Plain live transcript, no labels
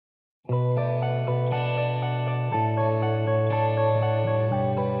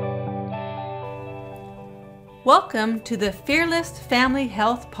Welcome to the Fearless Family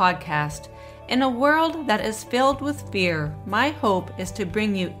Health Podcast. In a world that is filled with fear, my hope is to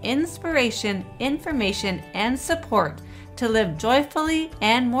bring you inspiration, information, and support to live joyfully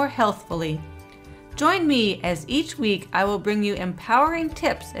and more healthfully. Join me as each week I will bring you empowering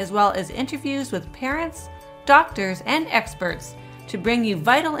tips as well as interviews with parents, doctors, and experts to bring you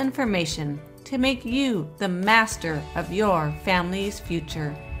vital information to make you the master of your family's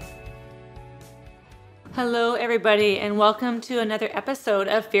future. Hello everybody, and welcome to another episode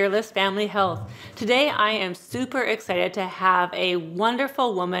of Fearless Family Health. Today I am super excited to have a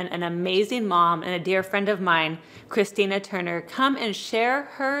wonderful woman, an amazing mom, and a dear friend of mine, Kristina Turner, come and share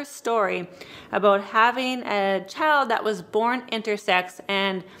her story about having a child that was born intersex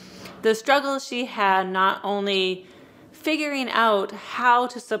and the struggles she had, not only figuring out how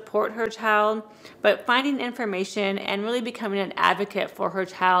to support her child, but finding information and really becoming an advocate for her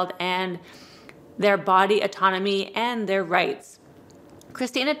child and their body autonomy and their rights.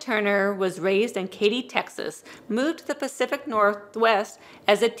 Kristina Turner was raised in Katy, Texas, moved to the Pacific Northwest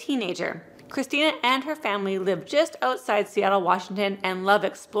as a teenager. Kristina and her family live just outside Seattle, Washington, and love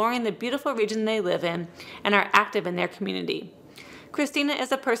exploring the beautiful region they live in and are active in their community. Kristina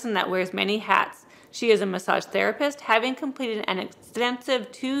is a person that wears many hats. She is a massage therapist, having completed an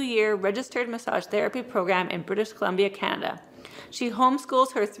extensive 2-year registered massage therapy program in British Columbia, Canada. She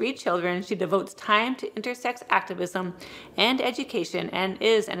homeschools her 3 children. She devotes time to intersex activism and education and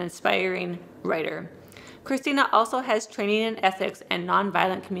is an inspiring writer. Kristina also has training in ethics and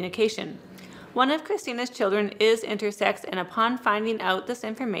nonviolent communication. One of Kristina's children is intersex, and upon finding out this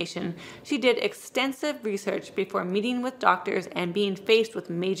information, she did extensive research before meeting with doctors and being faced with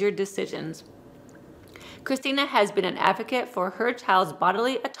major decisions. Kristina has been an advocate for her child's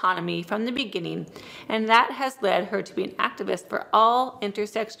bodily autonomy from the beginning, and that has led her to be an activist for all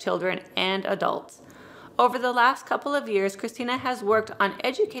intersex children and adults. Over the last couple of years, Kristina has worked on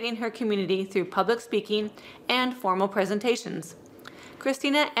educating her community through public speaking and formal presentations.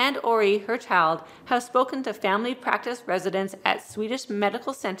 Kristina and Ori, her child, have spoken to family practice residents at Swedish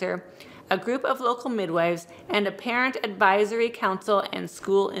Medical Center, a group of local midwives, and a parent advisory council and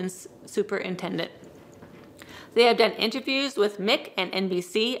school superintendent. They have done interviews with Mic and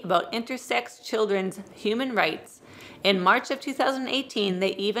NBC about intersex children's human rights. In March of 2018,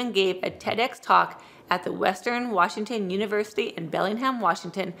 they even gave a TEDx talk at the Western Washington University in Bellingham,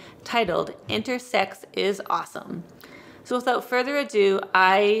 Washington, titled Intersex is Awesome. So without further ado,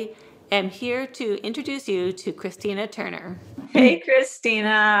 I am here to introduce you to Kristina Turner. Hey,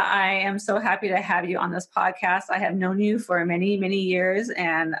 Kristina. I am so happy to have you on this podcast. I have known you for many, many years,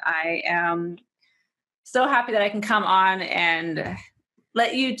 and I am so happy that I can come on and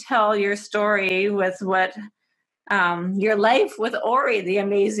let you tell your story with what your life with Ori, the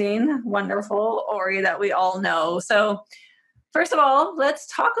amazing, wonderful Ori that we all know. So first of all, let's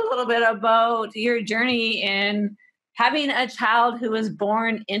talk a little bit about your journey in having a child who was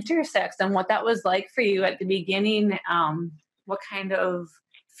born intersex and what that was like for you at the beginning, what kind of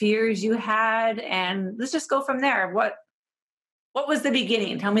fears you had, and let's just go from there. What was the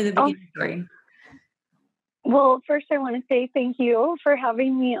beginning? Tell me the beginning story. Well, first I want to say thank you for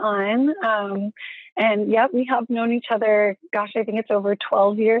having me on. And yeah, we have known each other, I think it's over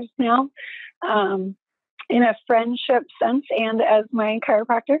 12 years now, in a friendship sense and as my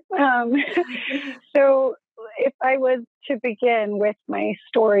chiropractor. So if I was to begin with my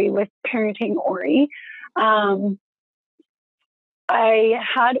story with parenting Ori, I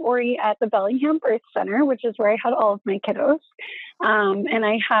had Ori at the Bellingham Birth Center, which is where I had all of my kiddos. And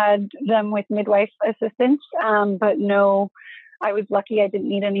I had them with midwife assistance, but no, I was lucky I didn't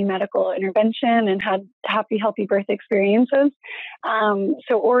need any medical intervention and had happy, healthy birth experiences.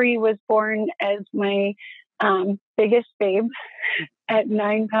 So Ori was born as my biggest babe at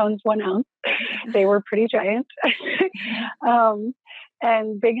 9 pounds, 1 ounce. They were pretty giant and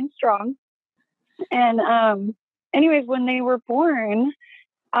big and strong. And anyways, when they were born,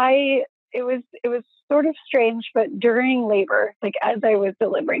 it was sort of strange, but during labor, like as I was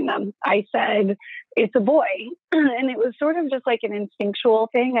delivering them, I said, it's a boy. And it was sort of just like an instinctual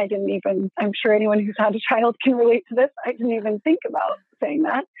thing. I'm sure anyone who's had a child can relate to this. I didn't even think about saying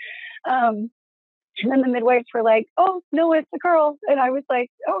that. And then the midwives were like, oh, no, it's a girl. And I was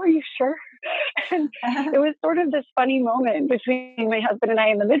like, oh, are you sure? And it was sort of this funny moment between my husband and I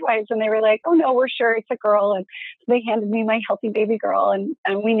and the midwives. And they were like, oh, no, we're sure it's a girl. And so they handed me my healthy baby girl. And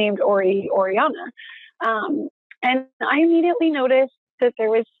we named Ori Oriana. And I immediately noticed that there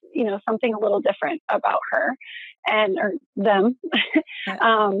was, something a little different about her or them,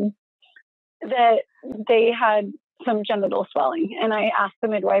 that they had some genital swelling. And I asked the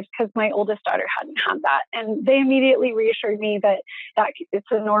midwives because my oldest daughter hadn't had that. And they immediately reassured me that it's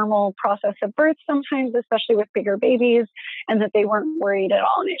a normal process of birth sometimes, especially with bigger babies, and that they weren't worried at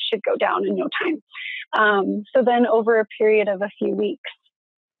all and it should go down in no time. So then over a period of a few weeks,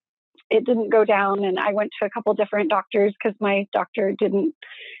 it didn't go down. And I went to a couple different doctors because my doctor didn't,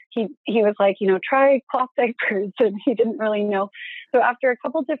 he was like, try cloth diapers, and he didn't really know. So after a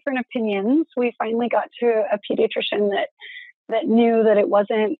couple different opinions, we finally got to a pediatrician that knew that it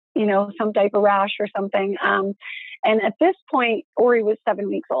wasn't, some diaper rash or something. And at this point, Ori was 7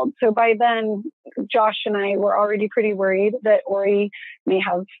 weeks old. So by then, Josh and I were already pretty worried that Ori may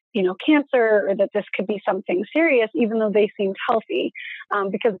have, cancer, or that this could be something serious, even though they seemed healthy,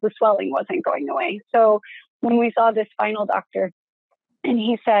 because the swelling wasn't going away. So when we saw this final doctor, and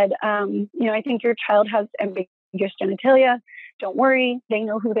he said, I think your child has ambiguous genitalia. Don't worry. They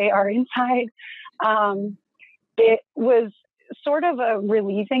know who they are inside. It was sort of a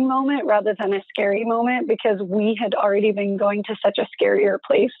relieving moment rather than a scary moment, because we had already been going to such a scarier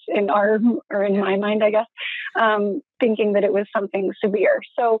place in my mind, I guess, thinking that it was something severe.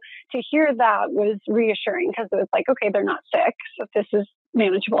 So to hear that was reassuring, because it was like, okay, they're not sick, so this is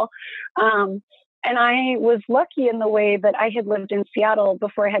manageable. And I was lucky in the way that I had lived in Seattle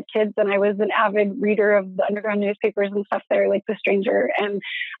before I had kids, and I was an avid reader of the underground newspapers and stuff there, like The Stranger. And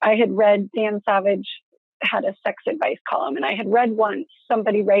I had read Dan Savage had a sex advice column, and I had read once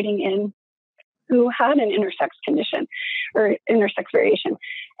somebody writing in who had an intersex condition or intersex variation.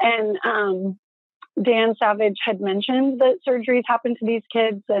 And Dan Savage had mentioned that surgeries happen to these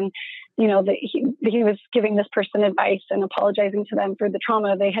kids, and that he was giving this person advice and apologizing to them for the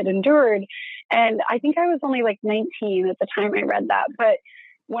trauma they had endured. And I think I was only like 19 at the time I read that. But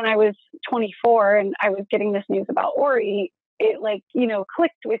when I was 24 and I was getting this news about Ori, it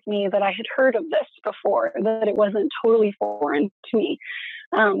clicked with me that I had heard of this before, that it wasn't totally foreign to me.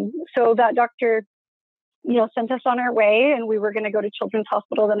 So that doctor, sent us on our way, and we were going to go to Children's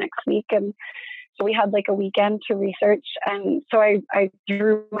Hospital the next week. And so we had like a weekend to research. And so I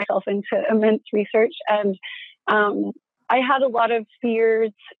drew myself into immense research. And I had a lot of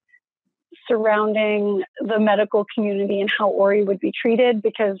fears surrounding the medical community and how Ori would be treated,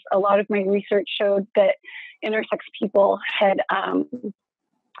 because a lot of my research showed that intersex people had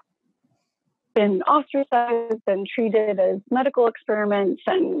been ostracized and treated as medical experiments,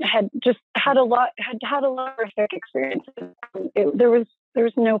 and had a lot of horrific experiences. There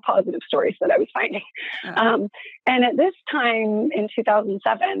was no positive stories that I was finding. And at this time in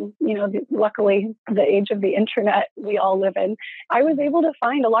 2007, luckily the age of the internet we all live in, I was able to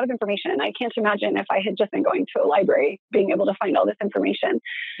find a lot of information. I can't imagine if I had just been going to a library being able to find all this information.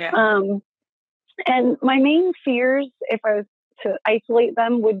 Yeah. And my main fears, if I was to isolate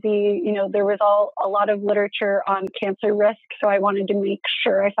them, would be, there was a lot of literature on cancer risk. So I wanted to make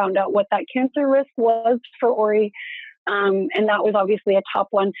sure I found out what that cancer risk was for Ori. And that was obviously a top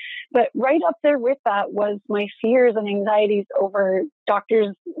one. But right up there with that was my fears and anxieties over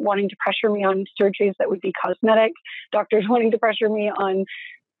doctors wanting to pressure me on surgeries that would be cosmetic, doctors wanting to pressure me on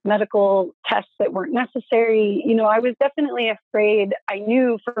medical tests that weren't necessary. I was definitely afraid. I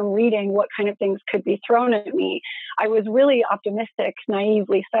knew from reading what kind of things could be thrown at me. I was really optimistic,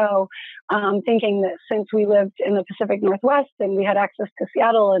 naively so, thinking that since we lived in the Pacific Northwest and we had access to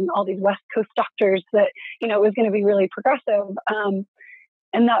Seattle and all these West Coast doctors, that, it was going to be really progressive.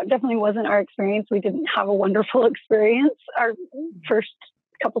 And that definitely wasn't our experience. We didn't have a wonderful experience our first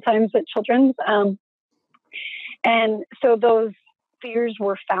couple times at Children's. And so those fears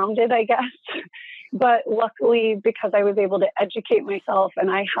were founded, I guess. But luckily, because I was able to educate myself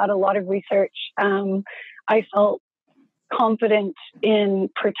and I had a lot of research, I felt confident in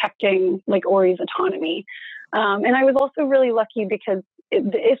protecting Ori's autonomy. And I was also really lucky because the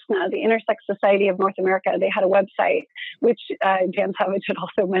ISNA, the Intersex Society of North America, they had a website, which Dan Savage had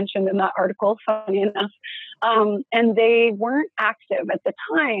also mentioned in that article, funny enough. And they weren't active at the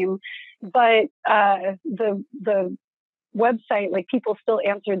time, but the website, people still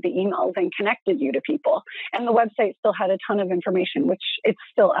answered the emails and connected you to people. And the website still had a ton of information, which it's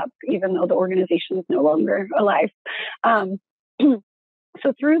still up, even though the organization is no longer alive.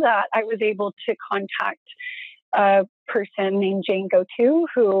 So through that, I was able to contact a person named Jane Gotu,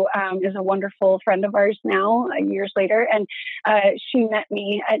 who is a wonderful friend of ours now, years later. And she met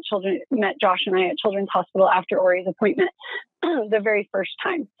Josh and I at Children's Hospital after Ori's appointment the very first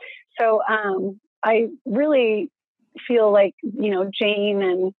time. So I really feel like, Jane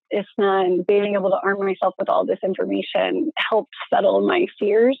and ISNA and being able to arm myself with all this information helped settle my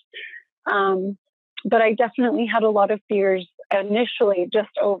fears. But I definitely had a lot of fears initially just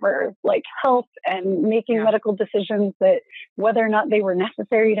over like health and making medical decisions that whether or not they were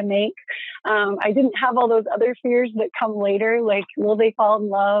necessary to make. I didn't have all those other fears that come later, like will they fall in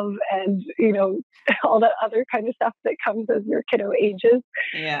love and, you know, all that other kind of stuff that comes as your kiddo ages.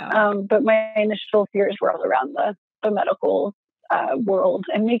 But my initial fears were all around the medical world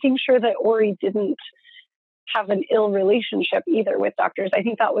and making sure that Ori didn't have an ill relationship either with doctors. I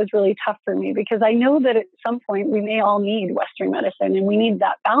think that was really tough for me because I know that at some point we may all need Western medicine and we need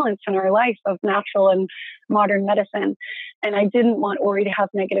that balance in our life of natural and modern medicine. And I didn't want Ori to have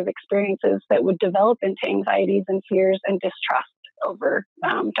negative experiences that would develop into anxieties and fears and distrust over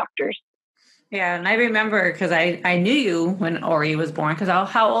doctors. Yeah. And I remember because I knew you when Ori was born, because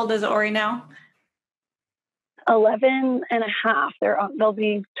how old is Ori now? 11 and a half. They'll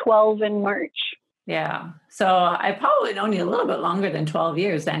be 12 in March. Yeah. So I probably known you a little bit longer than 12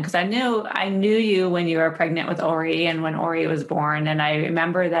 years then, because I knew you when you were pregnant with Ori and when Ori was born. And I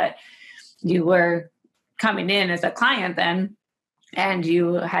remember that you were coming in as a client then, and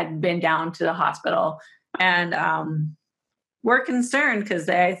you had been down to the hospital and were concerned because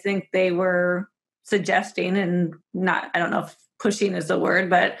I think they were suggesting and not, I don't know if pushing is the word,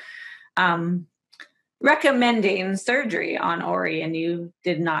 but recommending surgery on Ori, and you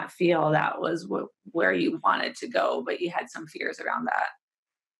did not feel that was where you wanted to go, but you had some fears around that.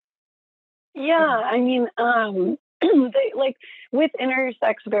 Yeah, I mean, like with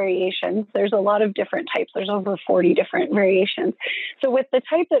intersex variations, there's a lot of different types. There's over 40 different variations. So with the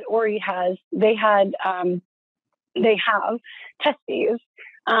type that Ori has, they have testes.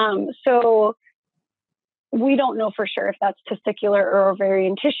 So we don't know for sure if that's testicular or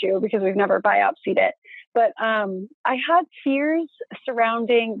ovarian tissue because we've never biopsied it. But I had fears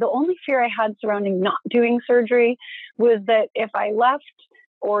surrounding, the only fear I had surrounding not doing surgery was that if I left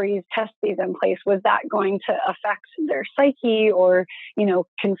Ori's testes in place, was that going to affect their psyche or, you know,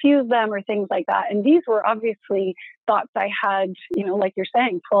 confuse them or things like that? And these were obviously thoughts I had, you know, like you're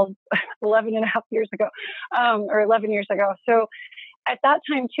saying, 11 and a half years ago, or 11 years ago. So at that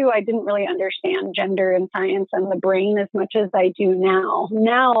time too, I didn't really understand gender and science and the brain as much as I do now.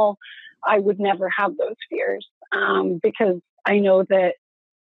 Now, I would never have those fears because I know that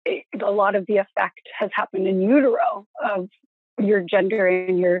a lot of the effect has happened in utero of your gender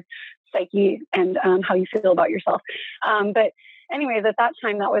and your psyche and how you feel about yourself. But anyways, at that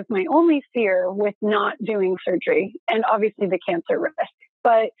time, that was my only fear with not doing surgery and obviously the cancer risk.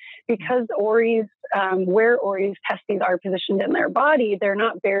 But because Ori's, where Ori's testes are positioned in their body, they're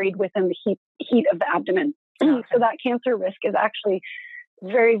not buried within the heat of the abdomen. Okay. So that cancer risk is actually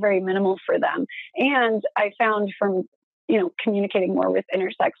very, very minimal for them. And I found from, you know, communicating more with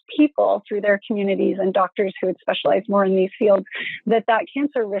intersex people through their communities and doctors who had specialized more in these fields, that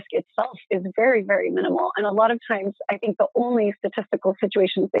cancer risk itself is very, very minimal. And a lot of times, I think the only statistical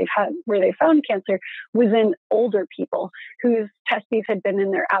situations they've had where they found cancer was in older people whose testes had been in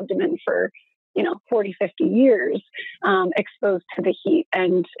their abdomen for, you know, 40, 50 years, exposed to the heat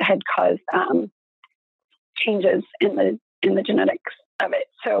and had caused changes in the genetics of it.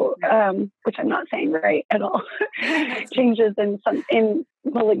 So, which I'm not saying right at all, changes in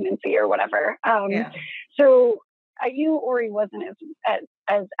malignancy or whatever. So I knew Ori wasn't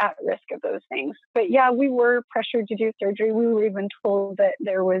as at risk of those things, but yeah, we were pressured to do surgery. We were even told that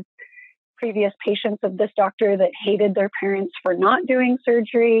there was previous patients of this doctor that hated their parents for not doing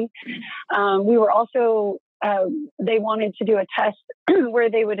surgery. We were also, they wanted to do a test where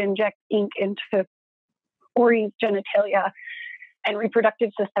they would inject ink into Ori's genitalia and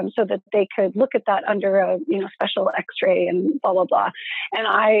reproductive system so that they could look at that under a, you know, special x-ray and blah, blah, blah. And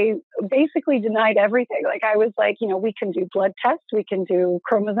I basically denied everything. Like I was like, you know, we can do blood tests, we can do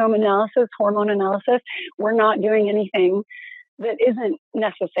chromosome analysis, hormone analysis. We're not doing anything that isn't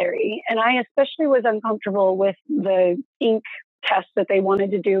necessary. And I especially was uncomfortable with the ink test that they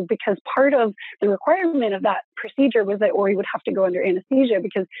wanted to do because part of the requirement of that procedure was that Ori would have to go under anesthesia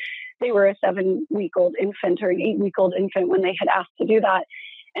because they were a 7-week-old infant or an 8-week-old infant when they had asked to do that.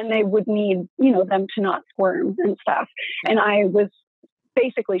 And they would need, you know, them to not squirm and stuff. And I was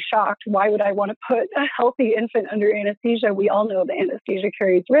basically shocked. Why would I want to put a healthy infant under anesthesia? We all know that anesthesia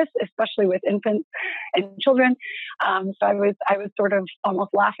carries risk, especially with infants and children. So I was sort of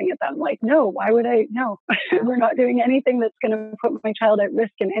almost laughing at them, like, no, why would I? No, we're not doing anything that's going to put my child at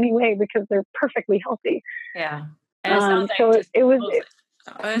risk in any way because they're perfectly healthy. Yeah. And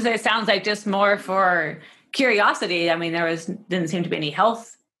it sounds like just more for curiosity. I mean, didn't seem to be any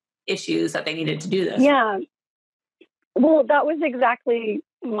health issues that they needed to do this. Yeah. Well, that was exactly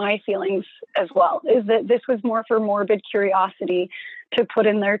my feelings as well, is that this was more for morbid curiosity to put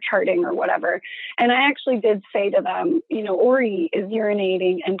in their charting or whatever. And I actually did say to them, Ori is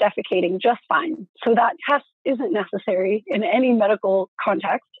urinating and defecating just fine. So that test isn't necessary in any medical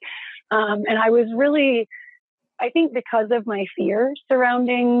context. And I was really, I think because of my fear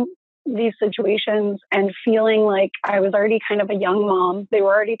surrounding these situations and feeling like I was already kind of a young mom, they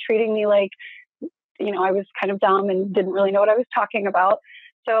were already treating me like, I was kind of dumb and didn't really know what I was talking about.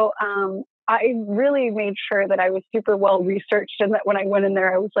 So I really made sure that I was super well researched, and that when I went in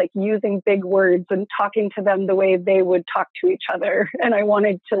there, I was like using big words and talking to them the way they would talk to each other. And I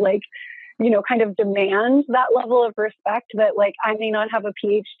wanted to kind of demand that level of respect that I may not have a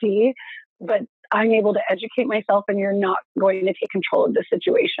PhD, but I'm able to educate myself and you're not going to take control of the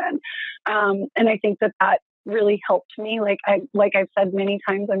situation. And I think that really helped me. Like I've said many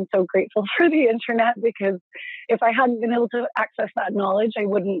times, I'm so grateful for the internet, because if I hadn't been able to access that knowledge, I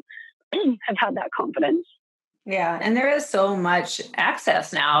wouldn't have had that confidence. Yeah. And there is so much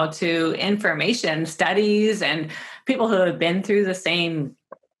access now to information, studies, and people who have been through the same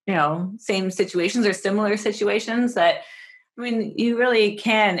situations or similar situations that, you really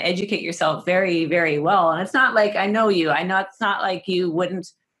can educate yourself very, very well. And it's not like, I know it's not like you wouldn't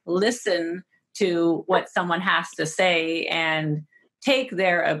listen to what someone has to say and take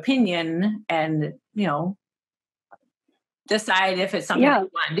their opinion and, decide if it's something that you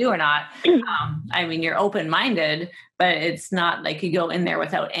want to do or not. You're open-minded, but it's not like you go in there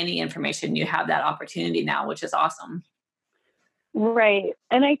without any information. You have that opportunity now, which is awesome. Right.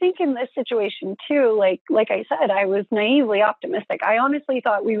 And I think in this situation too, like I said, I was naively optimistic. I honestly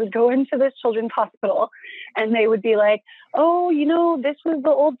thought we would go into this children's hospital and they would be like, oh, this was the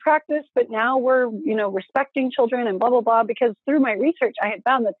old practice, but now we're, respecting children and blah, blah, blah. Because through my research, I had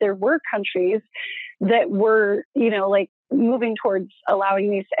found that there were countries that were, moving towards allowing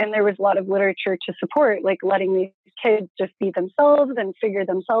these. And there was a lot of literature to support, letting these kids just be themselves and figure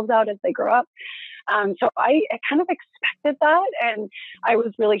themselves out as they grow up. So I kind of expected that, and I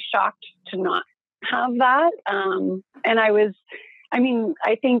was really shocked to not have that. And I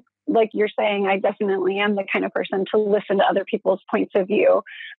think, like you're saying, I definitely am the kind of person to listen to other people's points of view.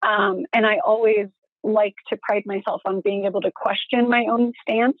 And I always like to pride myself on being able to question my own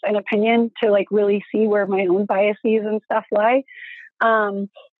stance and opinion to really see where my own biases and stuff lie.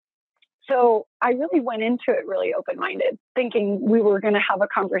 So I really went into it really open-minded, thinking we were going to have a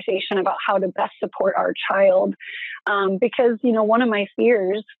conversation about how to best support our child. Because, one of my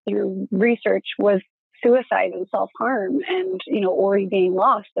fears through research was suicide and self-harm, and, Ori being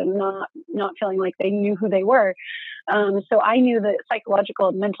lost and not feeling like they knew who they were. So I knew that psychological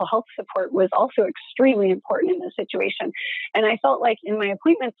and mental health support was also extremely important in this situation. And I felt like in my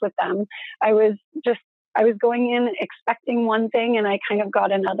appointments with them, I was going in expecting one thing and I kind of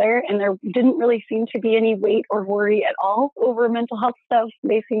got another, and there didn't really seem to be any weight or worry at all over mental health stuff.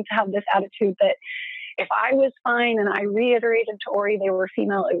 They seemed to have this attitude that if I was fine and I reiterated to Ori they were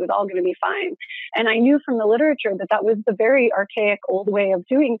female, it was all going to be fine. And I knew from the literature that was the very archaic old way of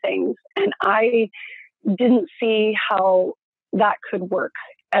doing things. And I didn't see how that could work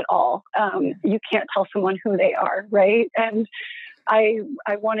at all. You can't tell someone who they are, right? And I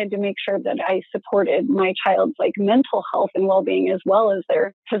wanted to make sure that I supported my child's mental health and well-being as well as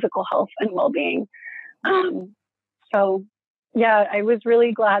their physical health and well-being. So yeah, I was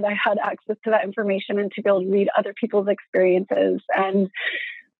really glad I had access to that information and to be able to read other people's experiences and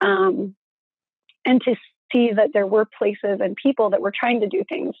to see that there were places and people that were trying to do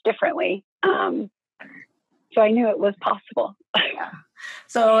things differently. So I knew it was possible. Yeah.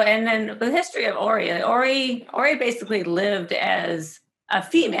 So, and then the history of Ori basically lived as a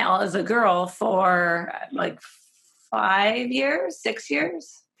female, as a girl for 6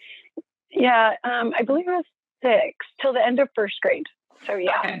 years. Yeah. I believe it was 6 till the end of first grade. So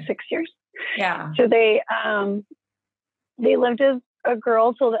yeah, okay. 6 years. Yeah. So they lived as a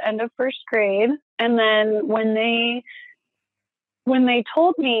girl till the end of first grade. And then when they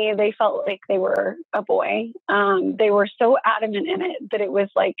told me they felt like they were a boy, they were so adamant in it that it was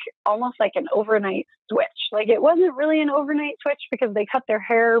almost like an overnight switch. It wasn't really an overnight switch because they cut their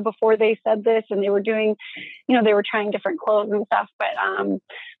hair before they said this, and they were doing, they were trying different clothes and stuff. But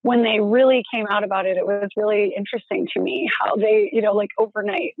when they really came out about it, it was really interesting to me how they,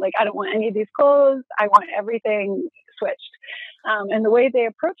 overnight, I don't want any of these clothes. I want everything switched. And the way they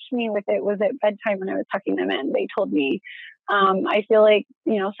approached me with it was at bedtime when I was tucking them in. They told me, I feel like,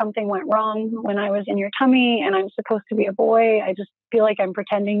 something went wrong when I was in your tummy and I'm supposed to be a boy. I just feel like I'm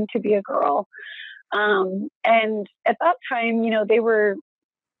pretending to be a girl. And at that time, they were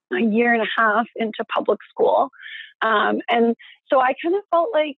a year and a half into public school. And so I kind of felt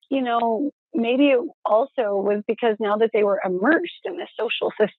like, maybe it also was because now that they were immersed in this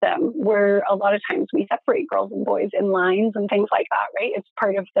social system where a lot of times we separate girls and boys in lines and things like that, right? It's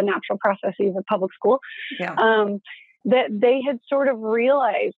part of the natural processes of public school. Yeah. That they had sort of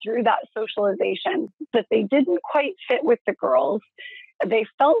realized through that socialization that they didn't quite fit with the girls. They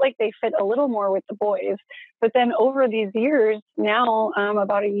felt like they fit a little more with the boys. But then over these years, now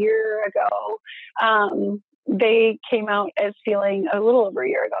about a year ago, they came out as feeling, a little over a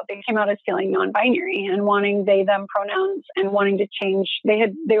year ago, they came out as feeling non-binary and wanting they, them pronouns and wanting to change.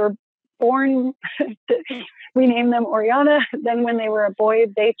 They were born, we named them Oriana. Then when they were a boy,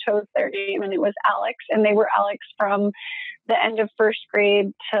 they chose their name and it was Alex. And they were Alex from the end of first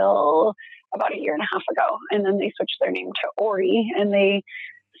grade till about a year and a half ago. And then they switched their name to Ori, and they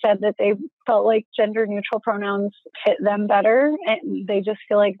said that they felt like gender neutral pronouns fit them better. And they just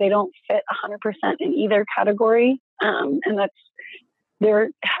feel like they don't fit 100% in either category. And they're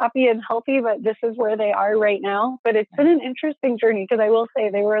happy and healthy, but this is where they are right now. But it's been an interesting journey because I will say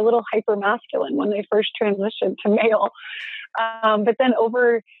they were a little hyper masculine when they first transitioned to male. But then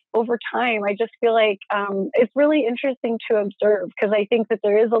over time, I just feel like it's really interesting to observe because I think that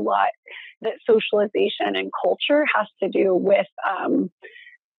there is a lot that socialization and culture has to do with,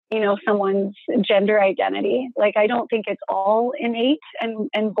 someone's gender identity. Like, I don't think it's all innate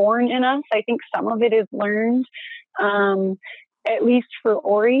and born in us. I think some of it is learned. At least for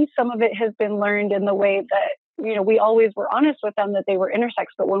Ori, some of it has been learned in the way that, we always were honest with them that they were intersex,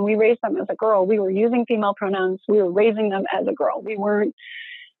 but when we raised them as a girl, we were using female pronouns. We were raising them as a girl. We weren't,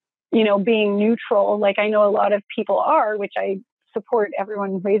 being neutral. Like I know a lot of people are, which I support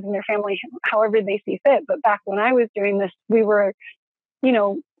everyone raising their family however they see fit. But back when I was doing this, we were,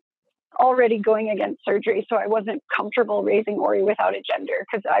 already going against surgery. So I wasn't comfortable raising Ori without a gender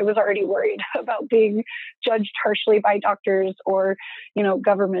because I was already worried about being judged harshly by doctors or,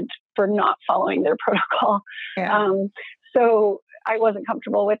 government for not following their protocol. Yeah. So I wasn't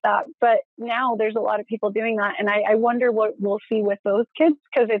comfortable with that. But now there's a lot of people doing that. And I wonder what we'll see with those kids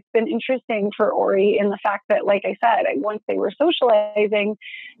because it's been interesting for Ori in the fact that, like I said, once they were socializing,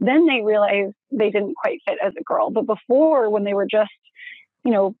 then they realized they didn't quite fit as a girl. But before, when they were just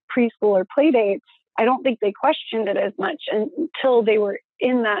preschool or play dates, I don't think they questioned it as much until they were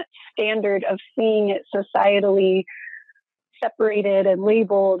in that standard of seeing it societally separated and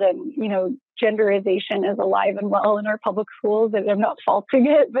labeled and, genderization is alive and well in our public schools. And I'm not faulting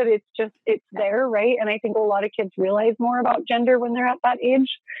it, but it's there, right? And I think a lot of kids realize more about gender when they're at that age.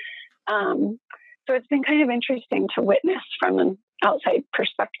 So it's been kind of interesting to witness from an outside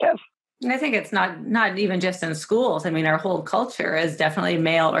perspective. And I think it's not even just in schools. I mean, our whole culture is definitely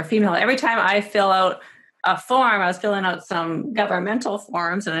male or female. Every time I fill out a form, I was filling out some governmental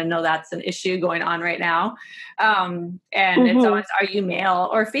forms, and I know that's an issue going on right now. And it's always, are you male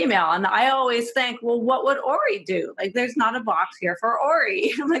or female? And I always think, well, what would Ori do? Like, there's not a box here for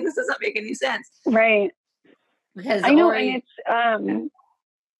Ori. I'm like, this doesn't make any sense. Right. Because I know, Ori, and it's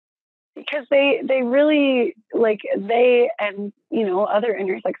because they really they and other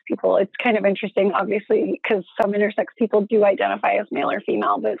intersex people. It's kind of interesting, obviously, because some intersex people do identify as male or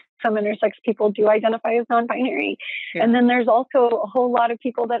female, but some intersex people do identify as non-binary. Yeah. And then there's also a whole lot of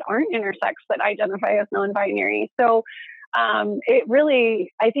people that aren't intersex that identify as non-binary. So it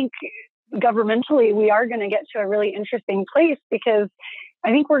really, I think governmentally, we are going to get to a really interesting place because I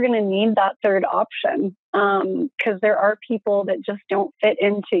think we're going to need that third option because there are people that just don't fit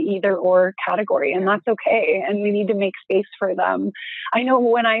into either or category, and that's okay. And we need to make space for them. I know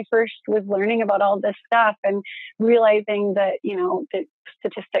when I first was learning about all this stuff and realizing that, the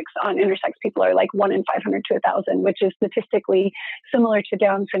statistics on intersex people are like 1 in 500 to 1,000, which is statistically similar to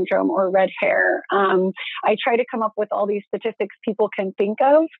Down syndrome or red hair. I try to come up with all these statistics people can think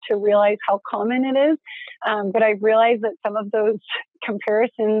of to realize how common it is. But I realized that some of those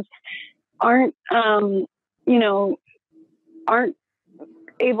comparisons aren't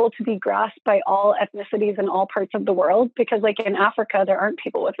able to be grasped by all ethnicities in all parts of the world, because like in Africa, there aren't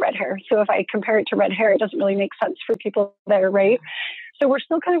people with red hair. So if I compare it to red hair, it doesn't really make sense for people there, right? So we're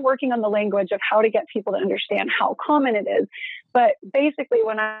still kind of working on the language of how to get people to understand how common it is. But basically,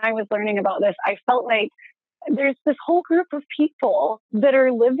 when I was learning about this, I felt like there's this whole group of people that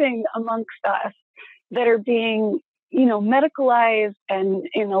are living amongst us that are being medicalized and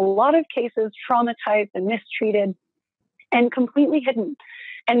in a lot of cases traumatized and mistreated and completely hidden.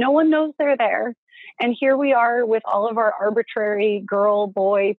 And no one knows they're there. And here we are with all of our arbitrary girl,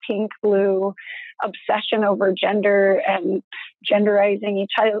 boy, pink, blue obsession over gender and genderizing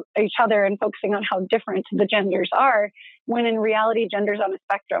each other and focusing on how different the genders are, when in reality, gender's on a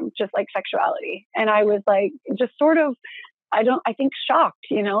spectrum, just like sexuality. And I was like, just sort of I think shocked,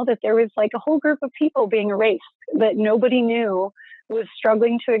 that there was like a whole group of people being erased that nobody knew was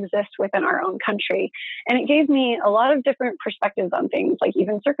struggling to exist within our own country. And it gave me a lot of different perspectives on things, like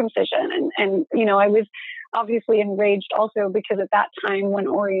even circumcision. And I was obviously enraged also because at that time when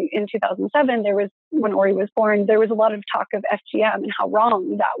Ori, in 2007, when Ori was born, there was a lot of talk of FGM and how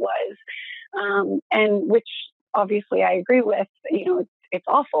wrong that was. And which obviously I agree with, it's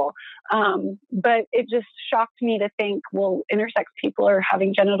awful. But it just shocked me to think, well, intersex people are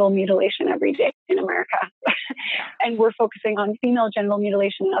having genital mutilation every day in America. And we're focusing on female genital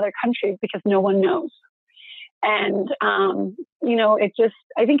mutilation in other countries because no one knows. And,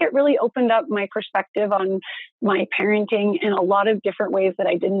 I think it really opened up my perspective on my parenting in a lot of different ways that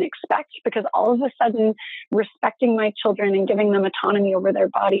I didn't expect, because all of a sudden respecting my children and giving them autonomy over their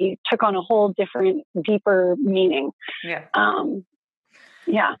body took on a whole different, deeper meaning. Yeah.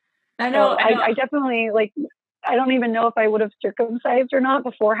 Yeah. I know. I definitely I don't even know if I would have circumcised or not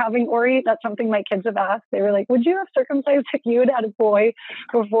before having Ori. That's something my kids have asked. They were like, would you have circumcised if you had a boy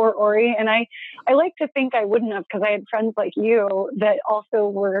before Ori? And I like to think I wouldn't have, because I had friends like you that also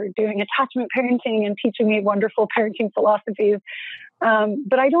were doing attachment parenting and teaching me wonderful parenting philosophies.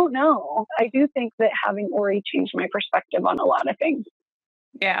 But I don't know. I do think that having Ori changed my perspective on a lot of things.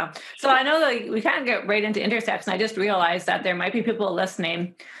 Yeah. So I know that we kind of get right into intersex, and I just realized that there might be people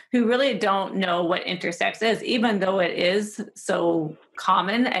listening who really don't know what intersex is, even though it is so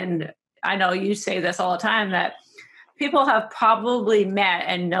common. And I know you say this all the time, that people have probably met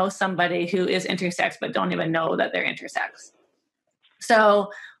and know somebody who is intersex, but don't even know that they're intersex.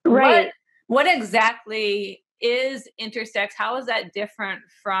 So right. What exactly is intersex? How is that different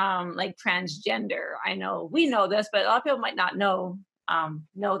from like transgender? I know we know this, but a lot of people might not know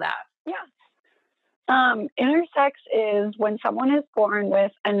that. Yeah. Intersex is when someone is born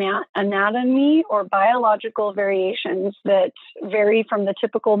with anatomy or biological variations that vary from the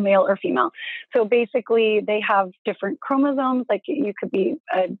typical male or female. So basically they have different chromosomes, like you could be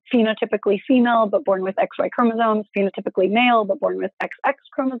phenotypically female, but born with XY chromosomes, phenotypically male, but born with XX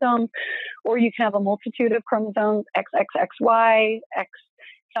chromosomes, or you can have a multitude of chromosomes, XXXY, X.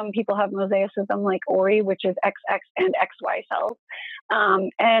 Some people have mosaicism like Ori, which is XX and XY cells.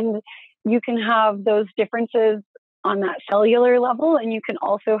 And you can have those differences on that cellular level, and you can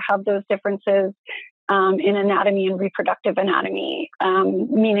also have those differences in anatomy and reproductive anatomy,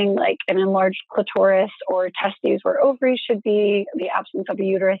 meaning like an enlarged clitoris or testes where ovaries should be, the absence of a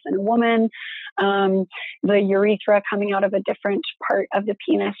uterus in a woman, the urethra coming out of a different part of the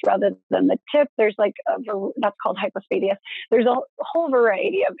penis rather than the tip. There's like that's called hypospadias. There's a whole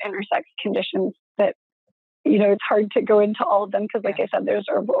variety of intersex conditions that, it's hard to go into all of them because, like I said, there's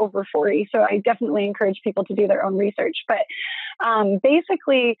over 40. So I definitely encourage people to do their own research. But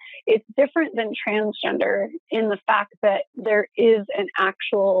basically, it's different than transgender in the fact that there is an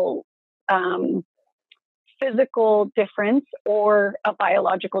actual physical difference or a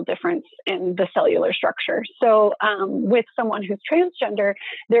biological difference in the cellular structure. So with someone who's transgender,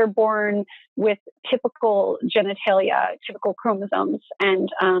 they're born with typical genitalia, typical chromosomes,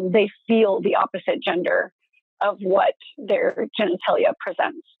 and they feel the opposite gender of what their genitalia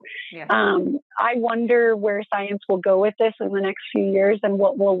presents. Yeah. I wonder where science will go with this in the next few years and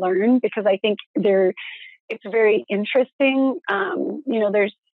what we'll learn, because I think it's very interesting.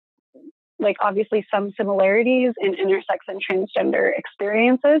 There's like obviously some similarities in intersex and transgender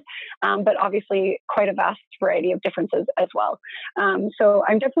experiences, but obviously quite a vast variety of differences as well. So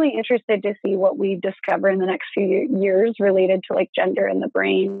I'm definitely interested to see what we discover in the next few years related to like gender and the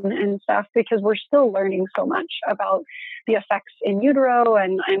brain and stuff, because we're still learning so much about the effects in utero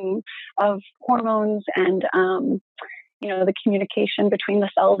and of hormones and, the communication between the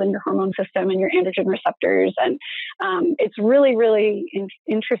cells in your hormone system and your androgen receptors. And it's really, really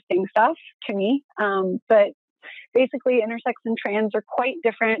interesting stuff to me. But basically, intersex and trans are quite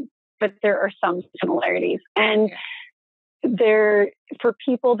different, but there are some similarities. And for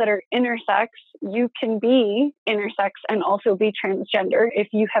people that are intersex, you can be intersex and also be transgender if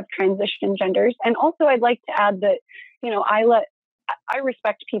you have transition genders. And also, I'd like to add that, I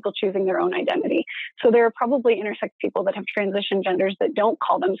respect people choosing their own identity. So there are probably intersex people that have transition genders that don't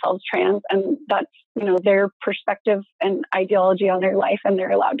call themselves trans, and that's, their perspective and ideology on their life, and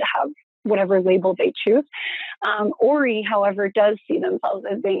they're allowed to have whatever label they choose. Ori, however, does see themselves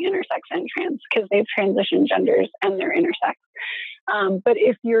as being intersex and trans because they've transitioned genders and they're intersex. But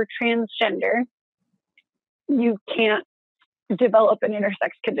if you're transgender, you can't develop an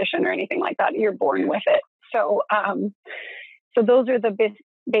intersex condition or anything like that. You're born with it. So, so those are the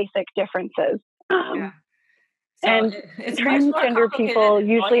basic differences. So and transgender people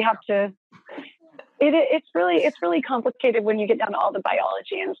usually have to, It's really complicated when you get down to all the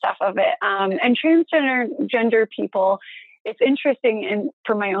biology and stuff of it. And transgender people, it's interesting, and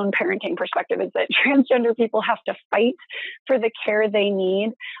from my own parenting perspective, is that transgender people have to fight for the care they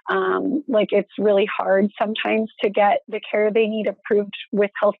need. Like, it's really hard sometimes to get the care they need approved with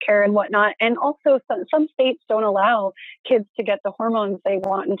healthcare and whatnot. And also some states don't allow kids to get the hormones they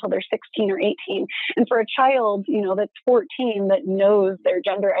want until they're 16 or 18. And for a child, that's 14 that knows their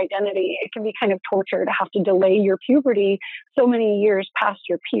gender identity, it can be kind of torture to have to delay your puberty so many years past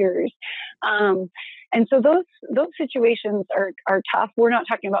your peers. And so those situations are tough. We're not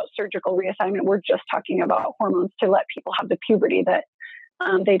talking about surgical reassignment. We're just talking about hormones to let people have the puberty that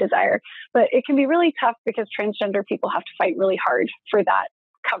they desire. But it can be really tough because transgender people have to fight really hard for that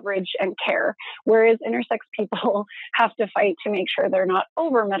coverage and care, whereas intersex people have to fight to make sure they're not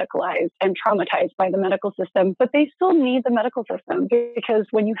over medicalized and traumatized by the medical system. But they still need the medical system, because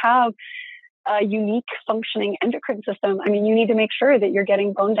when you have a unique functioning endocrine system, I mean, you need to make sure that you're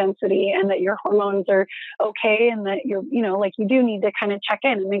getting bone density and that your hormones are okay, and that you're, you do need to kind of check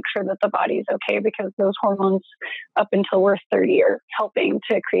in and make sure that the body's okay, because those hormones up until we're 30 are helping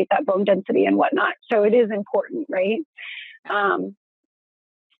to create that bone density and whatnot. So it is important, right?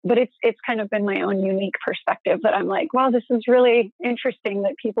 But it's kind of been my own unique perspective that I'm like, wow, this is really interesting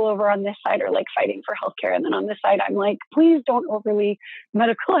that people over on this side are like fighting for healthcare. And then on this side, I'm like, please don't overly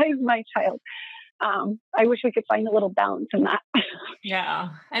medicalize my child. I wish we could find a little balance in that. Yeah.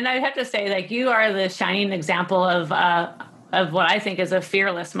 And I have to say, like, you are the shining example of what I think is a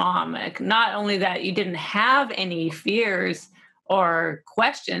fearless mom. Like, not only that you didn't have any fears or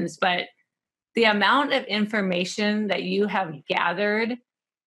questions, but the amount of information that you have gathered,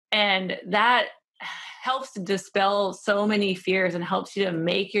 and that helps to dispel so many fears and helps you to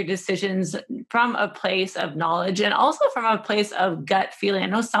make your decisions from a place of knowledge and also from a place of gut feeling. I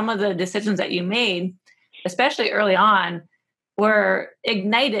know some of the decisions that you made, especially early on, were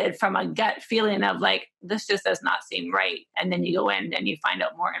ignited from a gut feeling of like, this just does not seem right. And then you go in and you find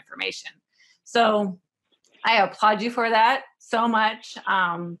out more information. So I applaud you for that so much.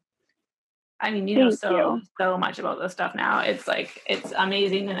 I mean, you know so much about this stuff now. It's like, it's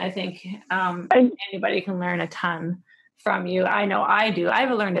amazing. And I think anybody can learn a ton from you. I know I do.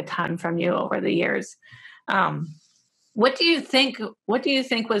 I've learned a ton from you over the years. What do you think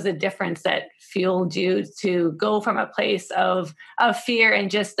was the difference that fueled you to go from a place of fear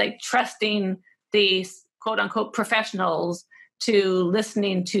and just like trusting the quote unquote professionals to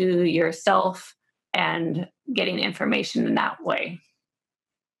listening to yourself and getting information in that way?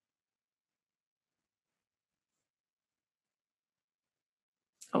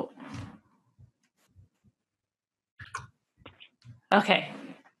 Oh, okay.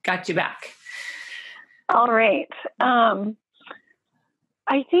 Got you back. All right.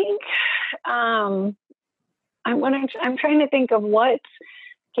 I think I'm trying to think of what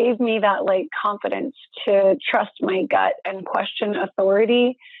gave me that like confidence to trust my gut and question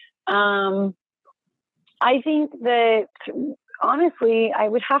authority. I think that honestly, I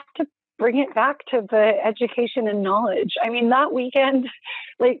would have to bring it back to the education and knowledge. I mean, that weekend,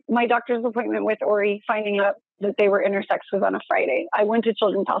 like my doctor's appointment with Ori, finding out that they were intersex was on a Friday. I went to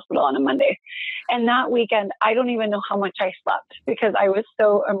Children's Hospital on a Monday. And that weekend, I don't even know how much I slept because I was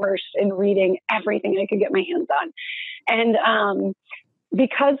so immersed in reading everything I could get my hands on. And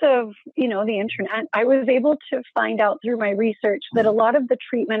because of, the internet, I was able to find out through my research that a lot of the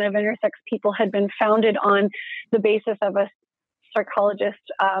treatment of intersex people had been founded on the basis of a psychologist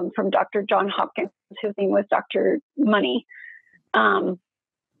from Dr. John Hopkins. His name was Dr. Money.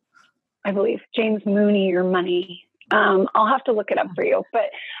 I believe James Mooney or Money. I'll have to look it up for you. But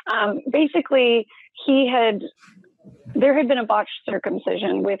basically, there had been a botched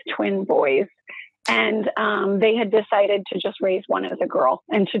circumcision with twin boys. And they had decided to just raise one as a girl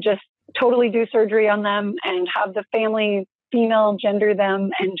and to just totally do surgery on them and have the family female gender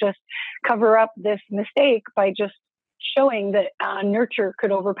them and just cover up this mistake by just showing that nurture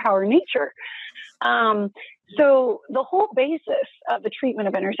could overpower nature. So the whole basis of the treatment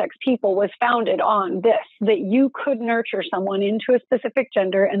of intersex people was founded on this, that you could nurture someone into a specific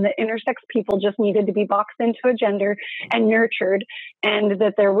gender and that intersex people just needed to be boxed into a gender and nurtured and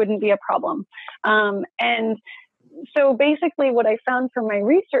that there wouldn't be a problem. And so basically what I found from my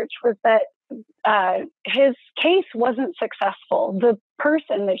research was that his case wasn't successful. The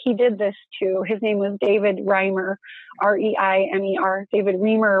person that he did this to, his name was David Reimer, Reimer, David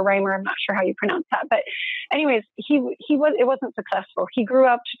Reimer or Reimer. I'm not sure how you pronounce that. But anyways, it wasn't successful. He grew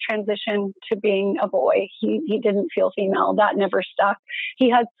up to transition to being a boy. He didn't feel female. That never stuck. He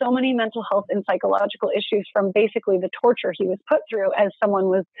had so many mental health and psychological issues from basically the torture he was put through as someone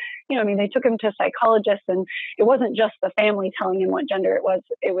was, they took him to psychologists, and it wasn't just the family telling him what gender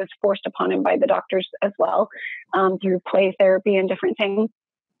it was forced upon him by the doctors as well, through play therapy and different things.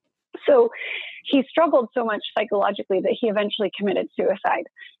 So he struggled so much psychologically that he eventually committed suicide.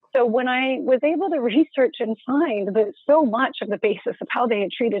 So when I was able to research and find that so much of the basis of how they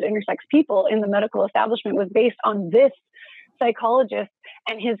had treated intersex people in the medical establishment was based on this psychologist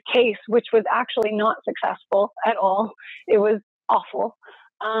and his case, which was actually not successful at all. It was awful.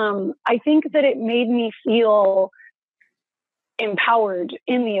 I think that it made me feel empowered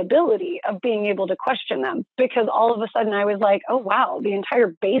in the ability of being able to question them, because all of a sudden I was like, oh, wow, the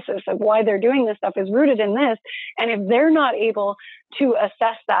entire basis of why they're doing this stuff is rooted in this. And if they're not able to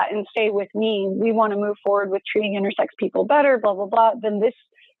assess that and say with me, we want to move forward with treating intersex people better, blah, blah, blah,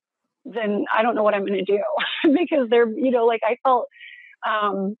 then I don't know what I'm going to do because they're,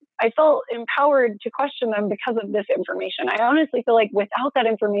 I felt empowered to question them because of this information. I honestly feel like without that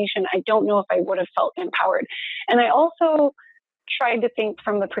information, I don't know if I would have felt empowered. And I also tried to think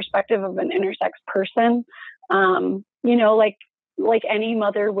from the perspective of an intersex person, like any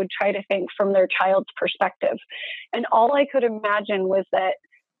mother would try to think from their child's perspective. And all I could imagine was that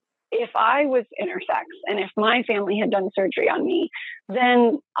if I was intersex and if my family had done surgery on me,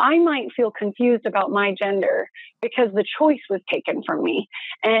 then I might feel confused about my gender because the choice was taken from me.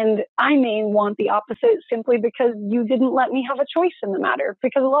 And I may want the opposite simply because you didn't let me have a choice in the matter,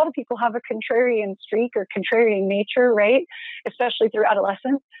 because a lot of people have a contrarian streak or contrarian nature, right? Especially through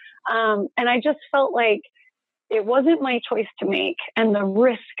adolescence. And I just felt like it wasn't my choice to make. And the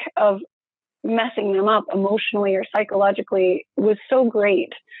risk of messing them up emotionally or psychologically was so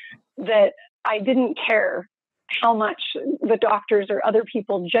great that I didn't care how much the doctors or other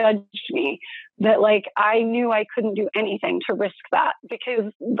people judged me, that I knew I couldn't do anything to risk that,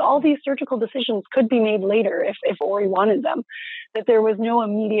 because all these surgical decisions could be made later if Ori wanted them, that there was no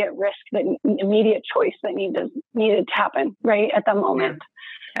immediate risk, that immediate choice that needed to happen right at the moment.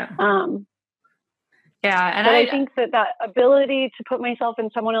 And I think that ability to put myself in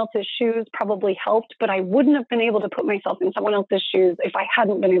someone else's shoes probably helped, but I wouldn't have been able to put myself in someone else's shoes if I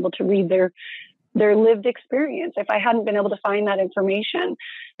hadn't been able to read their lived experience, if I hadn't been able to find that information.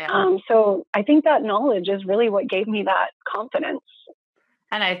 So I think that knowledge is really what gave me that confidence.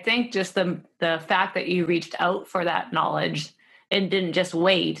 And I think just the fact that you reached out for that knowledge and didn't just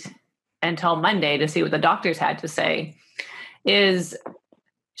wait until Monday to see what the doctors had to say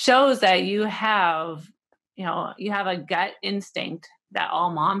shows that you have a gut instinct that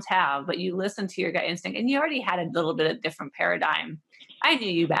all moms have, but you listen to your gut instinct, and you already had a little bit of different paradigm. I knew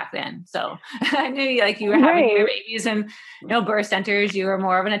you back then. So I knew you were having your babies in birth centers. You were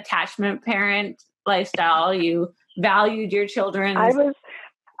more of an attachment parent lifestyle. You valued your children's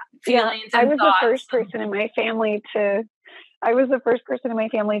feelings and I was thoughts. the first person in my family to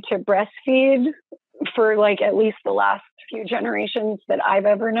breastfeed for at least the last few generations that I've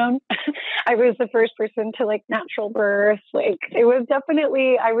ever known. I was the first person to natural birth. It was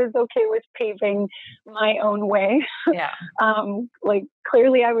definitely, I was okay with paving my own way. Yeah.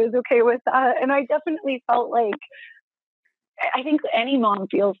 Clearly I was okay with that. And I definitely felt I think any mom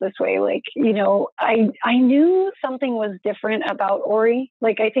feels this way. I knew something was different about Ori.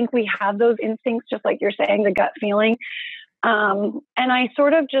 I think we have those instincts, just like you're saying, the gut feeling. And I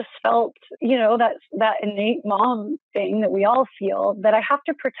sort of just felt, that innate mom thing that we all feel, that I have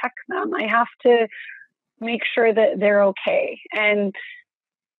to protect them. I have to make sure that they're okay. And,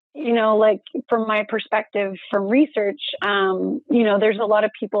 from my perspective, from research, there's a lot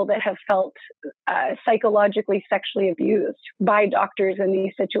of people that have felt psychologically sexually abused by doctors in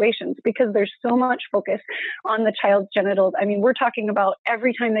these situations, because there's so much focus on the child's genitals. I mean, we're talking about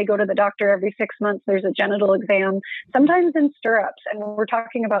every time they go to the doctor, every 6 months, there's a genital exam, sometimes in stirrups, and we're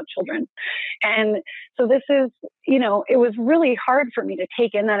talking about children. And so this is, it was really hard for me to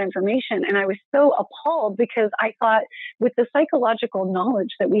take in that information. And I was so appalled, because I thought, with the psychological knowledge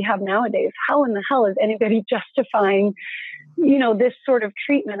that we have nowadays, how in the hell is anybody justifying, this sort of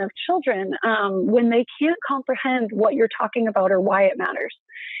treatment of children when they can't comprehend what you're talking about or why it matters?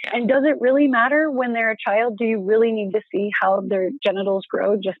 And does it really matter when they're a child? Do you really need to see how their genitals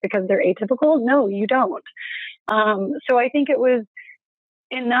grow just because they're atypical? No, you don't. So I think it was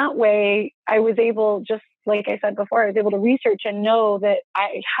in that way, I was able, just like I said before, I was able to research and know that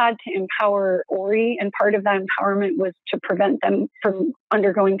I had to empower Ori, and part of that empowerment was to prevent them from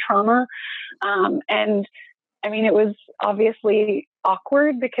undergoing trauma. And I mean, it was obviously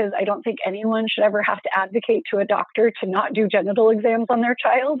awkward because I don't think anyone should ever have to advocate to a doctor to not do genital exams on their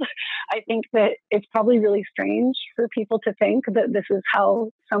child. I think that it's probably really strange for people to think that this is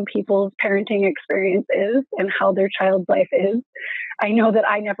how some people's parenting experience is and how their child's life is. I know that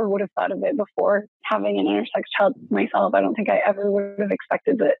I never would have thought of it before having an intersex child myself. I don't think I ever would have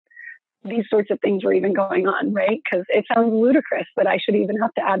expected that these sorts of things were even going on, right? Because it sounds ludicrous that I should even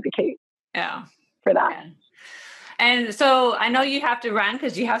have to advocate for that. Yeah. And so I know you have to run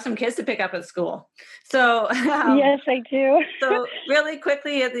because you have some kids to pick up at school. So yes, I do. So really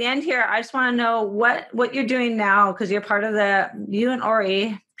quickly at the end here, I just want to know what you're doing now, because you're part of you and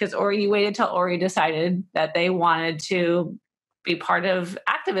Ori, because Ori, you waited till Ori decided that they wanted to be part of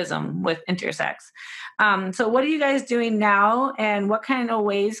activism with Intersex. So what are you guys doing now, and what kind of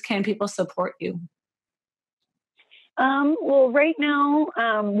ways can people support you? Well, right now,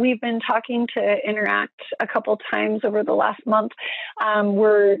 we've been talking to Interact a couple times over the last month.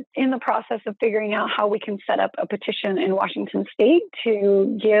 We're in the process of figuring out how we can set up a petition in Washington State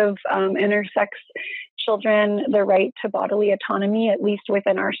to give intersex children the right to bodily autonomy, at least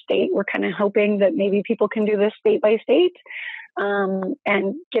within our state. We're kind of hoping that maybe people can do this state by state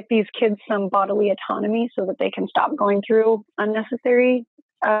and get these kids some bodily autonomy so that they can stop going through unnecessary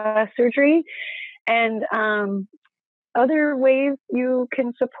surgery. And other ways you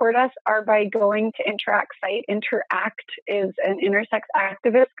can support us are by going to Interact's site. Interact is an intersex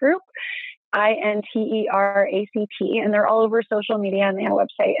activist group, INTERACT, and they're all over social media, and they have a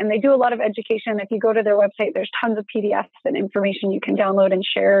website. And they do a lot of education. If you go to their website, there's tons of PDFs and information you can download and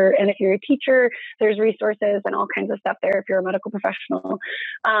share. And if you're a teacher, there's resources and all kinds of stuff there if you're a medical professional.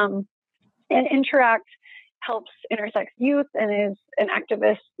 And Interact helps intersex youth and is an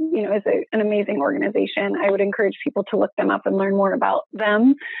activist, is an amazing organization. I would encourage people to look them up and learn more about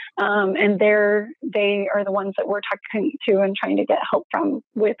them. And they are the ones that we're talking to and trying to get help from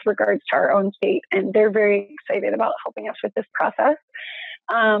with regards to our own state. And they're very excited about helping us with this process.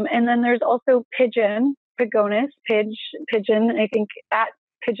 And then there's also Pigeon, I think at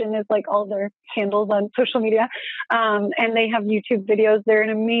Pigeon is like all their handles on social media. And they have YouTube videos. They're an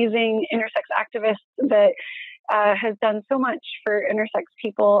amazing intersex activist that has done so much for intersex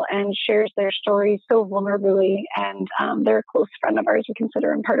people and shares their stories so vulnerably. And they're a close friend of ours. We consider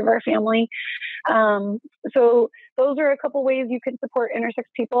them part of our family. So those are a couple ways you can support intersex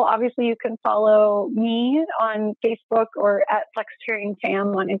people. Obviously, you can follow me on Facebook or at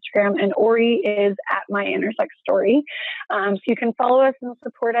FlexitarianFam on Instagram, and Ori is at My Intersex Story. So you can follow us and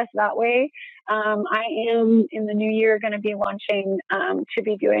support us that way. I am in the new year going to be launching to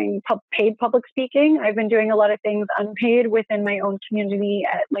be doing paid public speaking. I've been doing a lot of things unpaid within my own community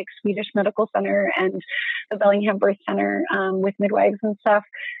at like Swedish Medical Center and the Bellingham Birth Center with Midwives and stuff.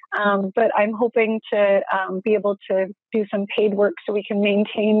 But I'm hoping to be able to do some paid work so we can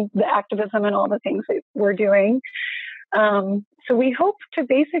maintain the activism and all the things that we're doing. So we hope to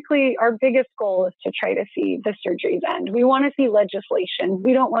basically, our biggest goal is to try to see the surgeries end. We want to see legislation.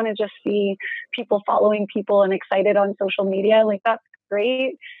 We don't want to just see people following people and excited on social media. Like, that's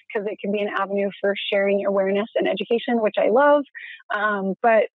great because it can be an avenue for sharing awareness and education, which I love.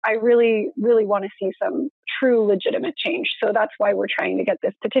 But I really, really want to see some true legitimate change. So that's why we're trying to get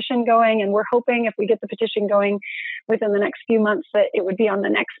this petition going. And we're hoping if we get the petition going within the next few months that it would be on the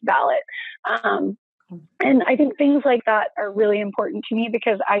next ballot. And I think things like that are really important to me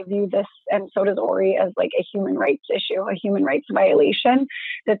because I view this, and so does Ori, as like a human rights issue, a human rights violation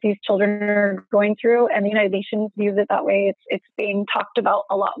that these children are going through. And the United Nations views it that way. It's being talked about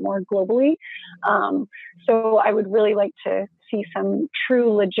a lot more globally. So I would really like to see some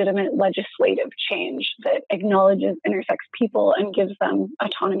true legitimate legislative change that acknowledges intersex people and gives them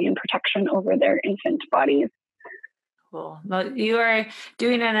autonomy and protection over their infant bodies. Cool. Well, you are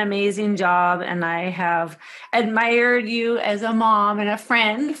doing an amazing job, and I have admired you as a mom and a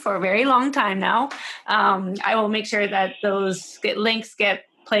friend for a very long time now. I will make sure that those links get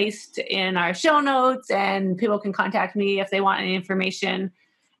placed in our show notes, and people can contact me if they want any information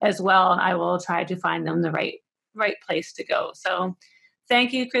as well. And I will try to find them the right place to go. So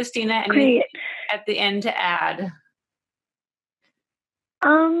thank you, Kristina. Anything at the end to add?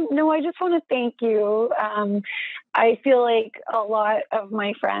 No, I just want to thank you. I feel like a lot of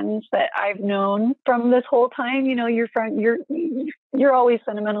my friends that I've known from this whole time, you're always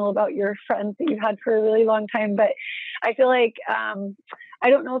sentimental about your friends that you've had for a really long time, but I feel like I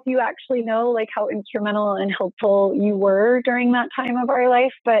don't know if you actually know like how instrumental and helpful you were during that time of our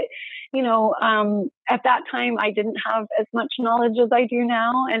life, but you know, at that time I didn't have as much knowledge as I do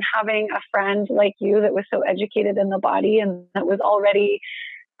now, and having a friend like you that was so educated in the body and that was already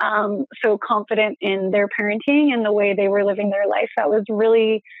so confident in their parenting and the way they were living their life, that was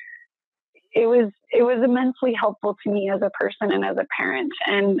really, it was immensely helpful to me as a person and as a parent.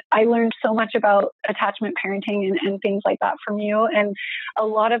 And I learned so much about attachment parenting and things like that from you. And a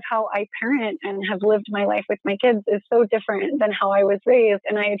lot of how I parent and have lived my life with my kids is so different than how I was raised.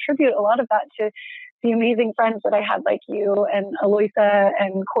 And I attribute a lot of that to the amazing friends that I had, like you and Aloysa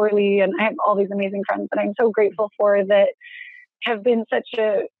and Corley. And I have all these amazing friends that I'm so grateful for, that have been such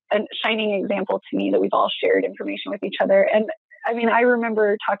a shining example to me, that we've all shared information with each other. And I mean, I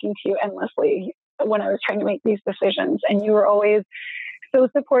remember talking to you endlessly when I was trying to make these decisions, and you were always so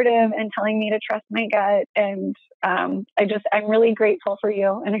supportive and telling me to trust my gut. And I'm really grateful for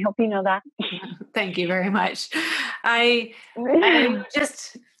you, and I hope you know that. Thank you very much. I'm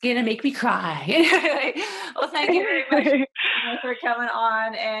just gonna make me cry. Well, thank you very much for coming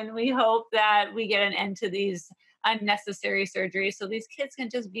on, and we hope that we get an end to these unnecessary surgeries so these kids can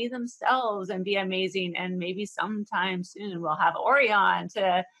just be themselves and be amazing. And maybe sometime soon we'll have Ori on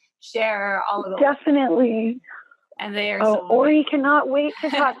to share all of the definitely. And they are Ori cannot wait to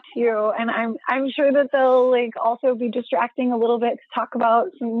talk to you, and I'm sure that they'll like also be distracting a little bit to talk about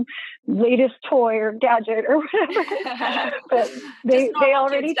some latest toy or gadget or whatever. But they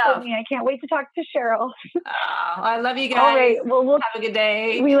already told me. I can't wait to talk to Cheryl. Oh, I love you guys. All right, well, we'll have a good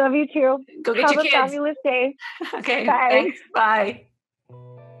day. We love you too. Go get have your kids. Have a fabulous day. Okay. Bye. Thanks. Bye.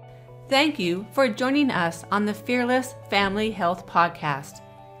 Thank you for joining us on the Fearless Family Health Podcast.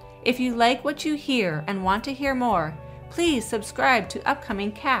 If you like what you hear and want to hear more, please subscribe to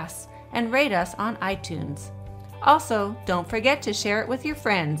upcoming casts and rate us on iTunes. Also, don't forget to share it with your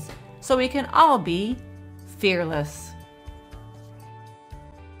friends so we can all be fearless.